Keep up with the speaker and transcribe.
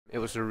It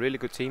was a really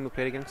good team we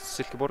played against,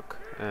 Silkeborg.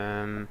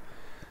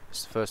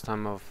 It's the first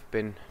time I've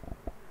been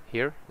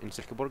here in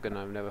Silkeborg, and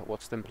I've never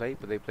watched them play,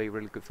 but they play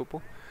really good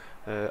football.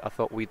 I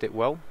thought we did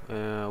well.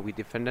 We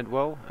defended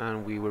well,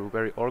 and we were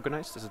very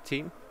organized as a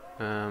team.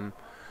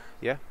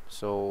 Yeah,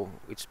 so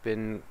it's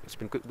been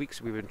good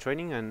weeks. We've been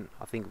training, and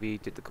I think we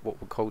did what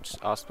the coach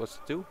asked us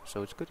to do.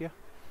 So it's good, yeah.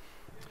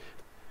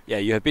 Yeah,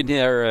 you have been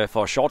here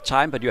for a short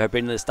time, but you have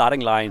been in the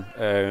starting line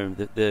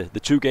the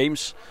 2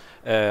 games.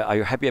 Are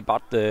you happy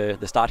about the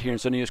start here in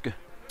SønderjyskE?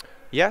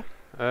 Yeah,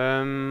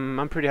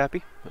 I'm pretty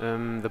happy.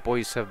 The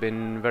boys have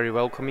been very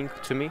welcoming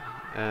to me.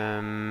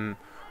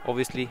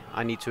 Obviously,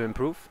 I need to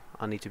improve.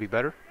 I need to be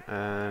better.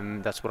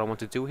 That's what I want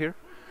to do here.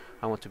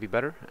 I want to be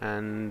better,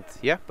 and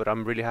yeah, but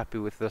I'm really happy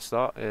with the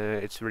start.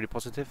 It's really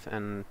positive,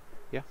 and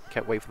yeah,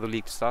 can't wait for the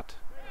league to start.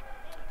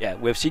 Yeah,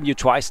 we've seen you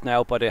twice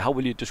now, but how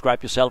will you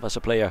describe yourself as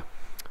a player?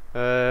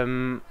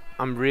 I'm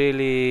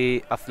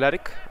really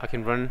athletic. I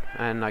can run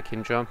and I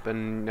can jump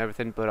and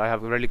everything, but I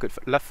have a really good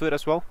left foot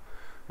as well.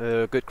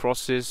 Good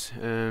crosses,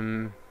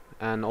 and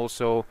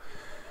also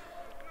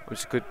I'm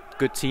just a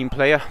good team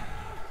player.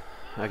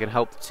 I can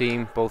help the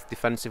team both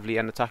defensively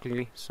and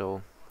attackingly.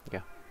 So,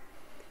 yeah.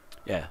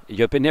 Yeah,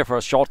 you've been here for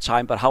a short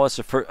time, but how has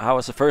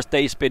the first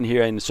days been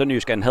here in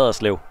SønderjyskE and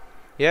Haderslev?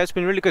 Yeah, it's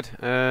been really good.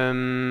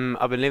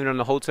 I've been living in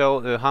the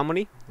hotel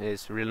Harmony.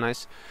 It's really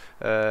nice.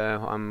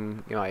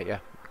 I'm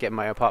getting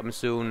my apartment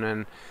soon,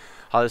 and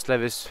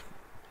Haderslev is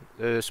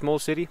a small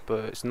city,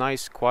 but it's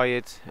nice,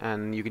 quiet,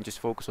 and you can just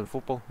focus on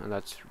football, and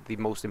that's the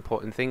most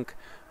important thing.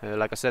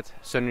 Like I said,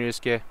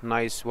 SønderjyskE,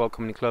 nice,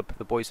 welcoming club.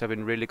 The boys have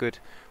been really good,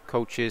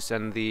 coaches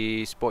and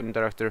the sporting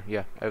director.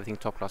 Yeah, everything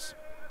top class.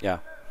 Yeah.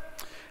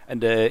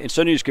 And in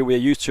SønderjyskE we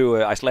are used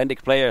to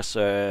Icelandic players.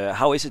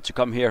 How is it to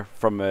come here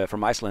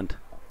from Iceland?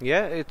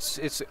 Yeah,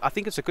 I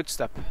think it's a good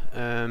step.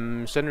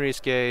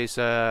 SønderjyskE is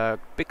a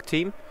big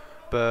team,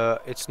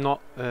 but it's not.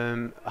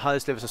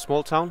 Haderslev is a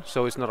small town,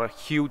 so it's not a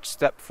huge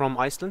step from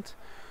Iceland.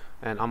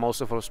 And I'm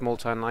also from a small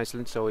town in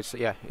Iceland, so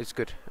it's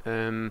good.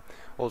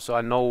 Also,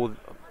 I know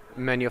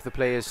many of the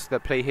players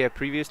that play here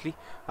previously.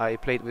 I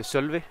played with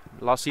Sölvi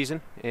last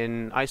season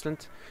in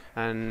Iceland,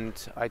 and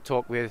I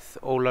talked with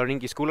Óla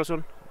Ingi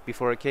Skúlason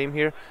before I came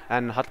here,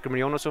 and Hallgrímur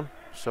Jónasson.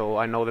 So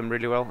I know them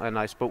really well, and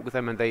I spoke with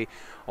them, and they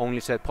only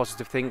said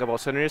positive thing about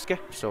SønderjyskE.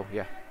 So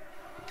yeah.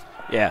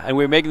 Yeah, and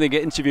we're making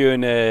the interview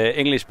in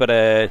English, but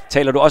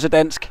taler du også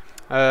dansk?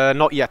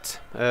 Not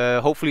yet.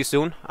 Hopefully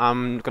soon.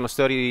 I'm gonna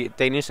study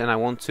Danish, and I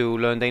want to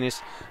learn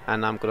Danish,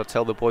 and I'm gonna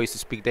tell the boys to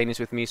speak Danish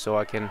with me so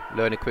I can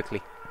learn it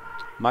quickly.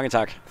 Mange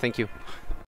tak. Thank you.